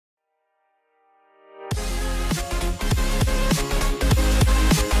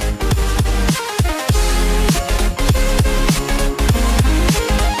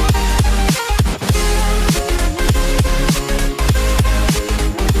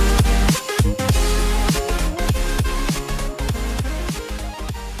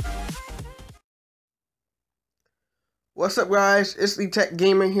What's up, guys? It's the Tech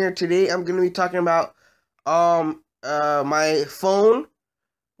Gamer here. Today I'm going to be talking about my phone,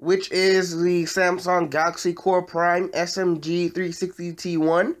 which is the Samsung Galaxy Core Prime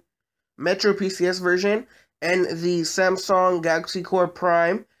SM-G360T1 Metro PCS version, and the Samsung Galaxy Core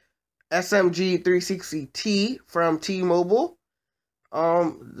Prime SM-G360T from T-Mobile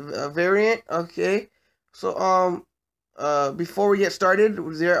variant. Okay, so before we get started,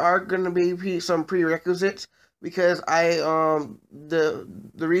 there are going to be some prerequisites, because the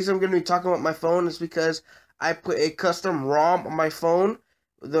reason I'm going to be talking about my phone is because I put a custom ROM on my phone.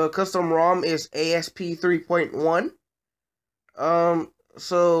 The custom ROM is ASP 3.1.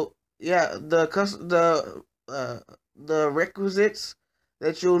 So yeah, the requisites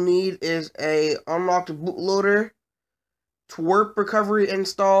that you'll need is a unlocked bootloader, twerp recovery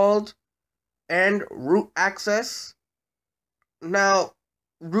installed, and root access. Now,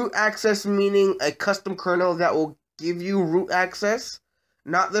 root access meaning a custom kernel that will give you root access,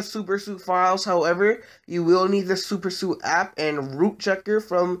 not the SuperSUIT files. However, you will need the SuperSUIT app and root checker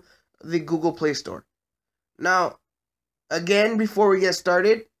from the Google Play Store. Now, again, before we get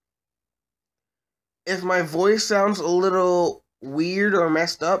started, if my voice sounds a little weird or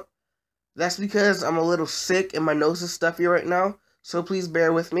messed up, that's because I'm a little sick and my nose is stuffy right now, so please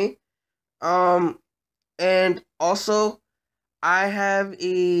bear with me. And also, I have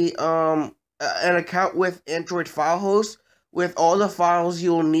an account with Android File Host with all the files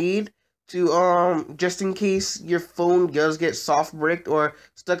you'll need to just in case your phone does get soft bricked or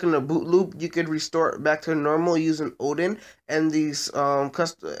stuck in a boot loop, you could restore it back to normal using Odin and these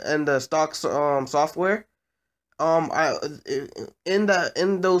the stock software.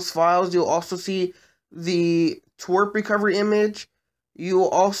 In those files you'll also see the twerp recovery image. You'll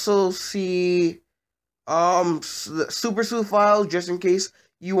also see the SuperSUIT files, just in case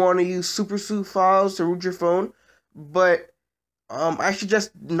you want to use SuperSUIT files to root your phone. But I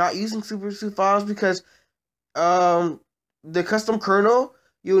suggest not using SuperSUIT files, because the custom kernel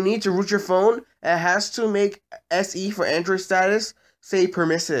you'll need to root your phone, it has to make SE for Android status say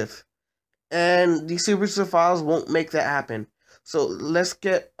permissive, and the SuperSUIT files won't make that happen. So let's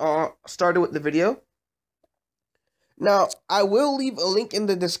get started with the video. Now, I will leave a link in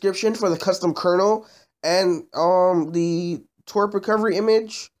the description for the custom kernel and the twerp recovery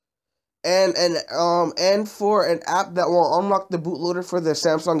image, and for an app that will unlock the bootloader for the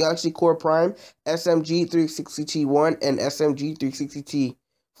Samsung Galaxy Core Prime SM-G360T1 and SM-G360T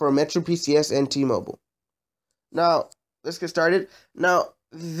for Metro PCS and T-Mobile. Now, let's get started. Now,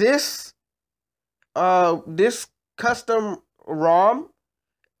 this custom ROM,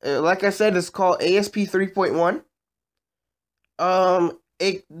 like I said, is called ASP 3.1.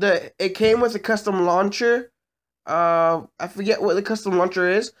 It came with a custom launcher. I forget what the custom launcher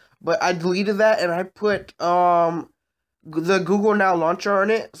is, but I deleted that and I put the Google Now launcher on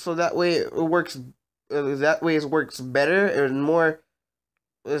it, so that way it works. It works better and more.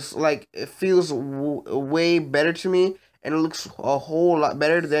 It's like it feels way better to me, and it looks a whole lot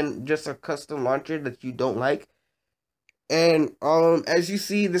better than just a custom launcher that you don't like. And as you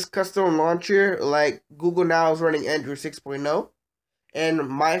see, this custom launcher, like Google Now, is running Android 6.0. And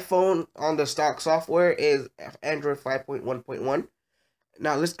my phone on the stock software is Android 5.1.1.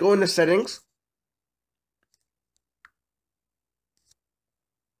 Now, let's go into settings.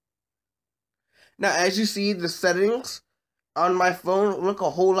 Now, as you see, the settings on my phone look a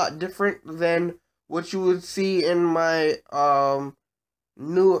whole lot different than what you would see in my and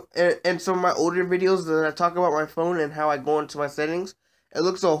some of my older videos that I talk about my phone and how I go into my settings. It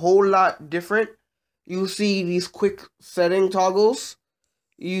looks a whole lot different. You see these quick setting toggles.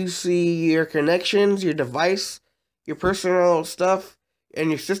 You see your connections, your device, your personal stuff, and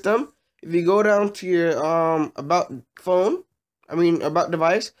your system. If you go down to your about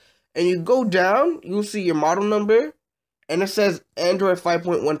device, and you go down, you'll see your model number, and it says Android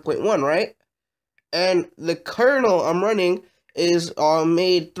 5.1.1, right? And the kernel I'm running is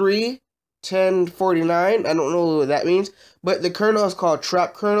made 3.10.49. I don't know what that means, but the kernel is called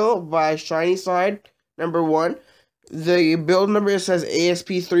Trap Kernel by Shiny Side #1. The build number says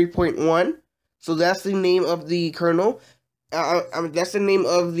ASP 3.1, so that's the name of the kernel. That's the name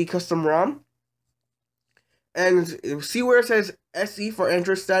of the custom ROM. And see where it says SE for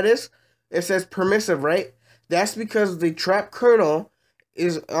Android status? It says permissive, right? That's because the trap kernel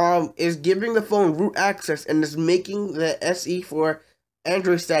is giving the phone root access and is making the SE for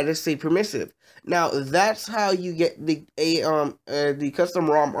Android status say permissive. Now, that's how you get the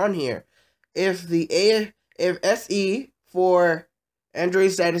custom ROM on here. If SE for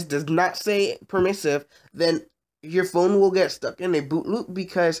Android status does not say permissive, then your phone will get stuck in a boot loop,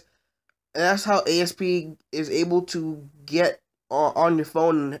 because And that's how ASP is able to get on your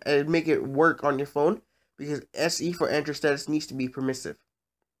phone and make it work on your phone, because SE for Android status needs to be permissive.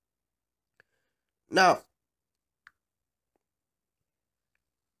 Now,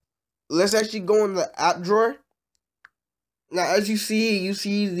 let's actually go in the app drawer. Now, as you see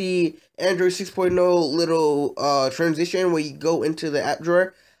the Android 6.0 little transition where you go into the app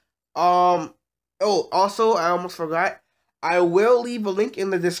drawer. Oh, also, I almost forgot. I will leave a link in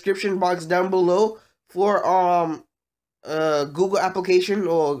the description box down below for Google application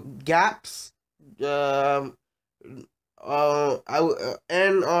or gaps. Well,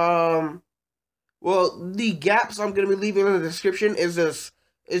 the gaps I'm gonna be leaving in the description is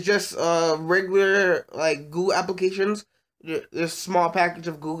just regular like Google applications. This small package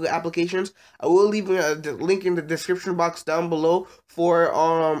of Google applications. I will leave a link in the description box down below for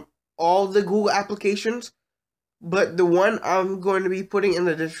all the Google applications. But the one I'm going to be putting in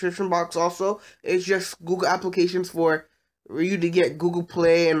the description box also is just Google applications for you to get Google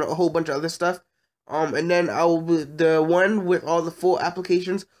Play and a whole bunch of other stuff. And then I will be the one with all the full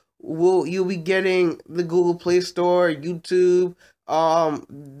applications. You'll be getting the Google Play Store, YouTube,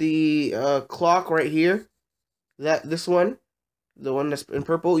 the clock right here, this one, the one that's in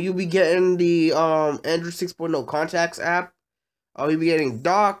purple. You'll be getting the Android 6.0 Contacts app. You'll be getting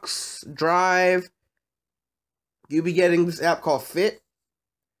Docs, Drive. You'll be getting this app called Fit.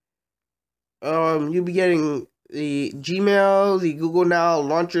 You'll be getting the Gmail, the Google Now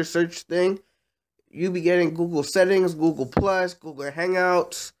launcher search thing. You'll be getting Google Settings, Google Plus, Google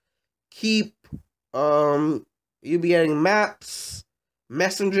Hangouts, Keep. You'll be getting Maps,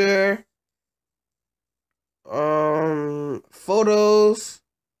 Messenger, Photos,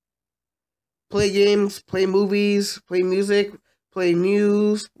 Play Games, Play Movies, Play Music, Play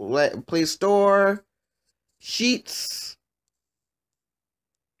News, Play Store, Sheets.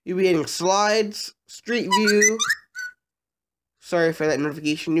 You'll be getting Slides, Street View. Sorry for that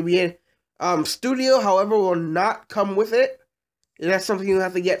notification. You'll be getting Studio, however, will not come with it. That's something you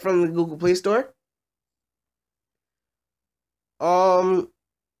have to get from the Google Play Store. You'll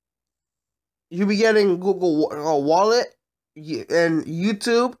be getting Google Wallet and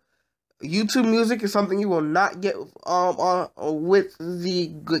YouTube. YouTube Music is something you will not get with the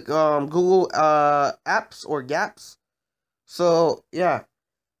Google apps or gaps. So yeah,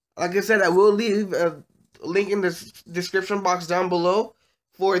 like I said, I will leave a link in the description box down below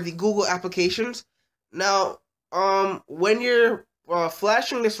for the Google applications. Now, when you're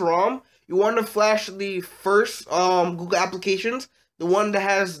flashing this ROM, you want to flash the first Google applications, the one that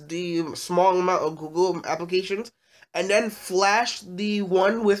has the small amount of Google applications, and then flash the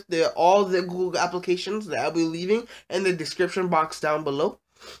one with all the Google applications that I'll be leaving in the description box down below.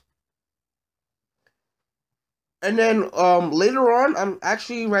 And then later on,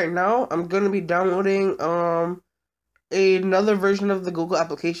 right now I'm gonna be downloading another version of the Google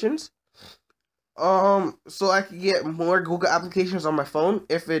applications. So I can get more Google applications on my phone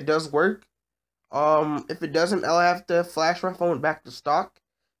if it does work. If it doesn't, I'll have to flash my phone back to stock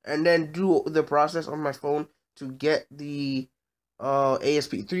and then do the process on my phone to get the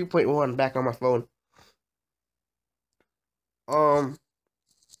ASP 3.1 back on my phone.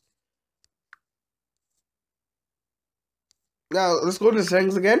 Now let's go to the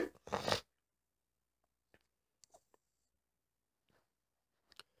settings again.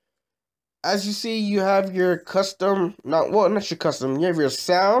 As you see, you have your custom, not your custom, you have your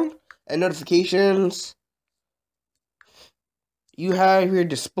sound and notifications. You have your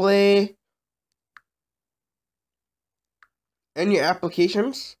display and your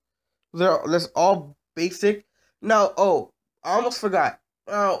applications. That's all basic. Now, I almost forgot.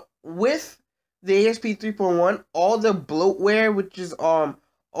 With the ASP 3.1, all the bloatware, which is all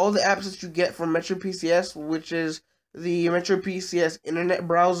the apps that you get from Metro PCS, which is the Metro PCS internet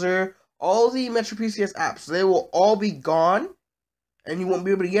browser, all the Metro PCS apps, they will all be gone, and you won't be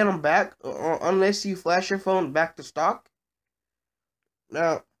able to get them back unless you flash your phone back to stock.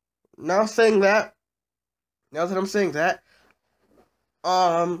 Now that I'm saying that,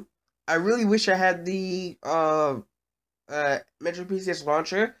 I really wish I had the Metro PCS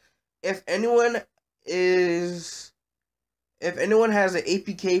launcher. If anyone has an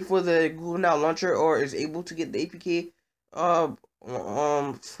APK for the Google Now launcher or is able to get the APK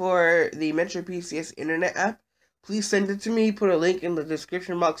for the Metro PCS internet app, please send it to me. Put a link in the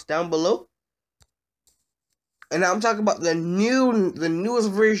description box down below. And I'm talking about the newest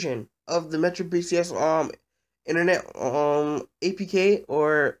version of the Metro PCS internet APK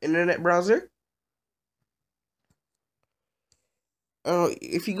or internet browser.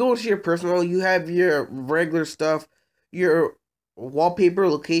 If you go to your personal, you have your regular stuff, your wallpaper,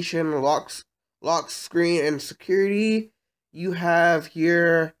 location, lock screen, and security. You have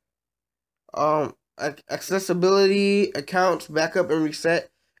here accessibility, accounts, backup and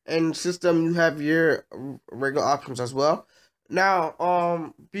reset, and system. You have your regular options as well.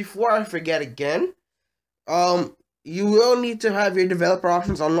 Now, before I forget again, you will need to have your developer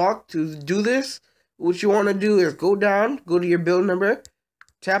options unlocked. To do this, what you want to do is go to your build number,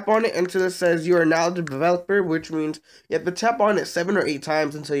 tap on it until it says you are now the developer, which means you have to tap on it 7 or 8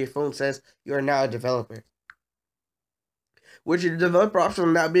 times until your phone says you are now a developer. With your developer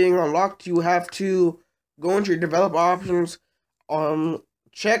option not being unlocked, you have to go into your developer options,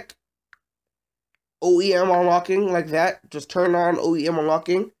 check OEM unlocking like that. Just turn on OEM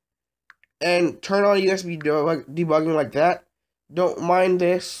unlocking and turn on USB debugging like that. Don't mind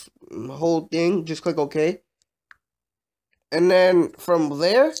this whole thing. Just click OK. And then from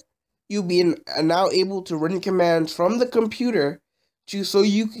there, you'll be now able to run commands from the computer so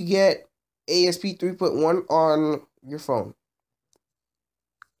you can get ASP 3.1 on your phone.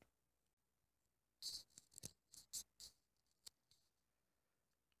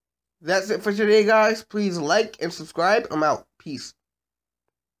 That's it for today, guys. Please like and subscribe. I'm out. Peace.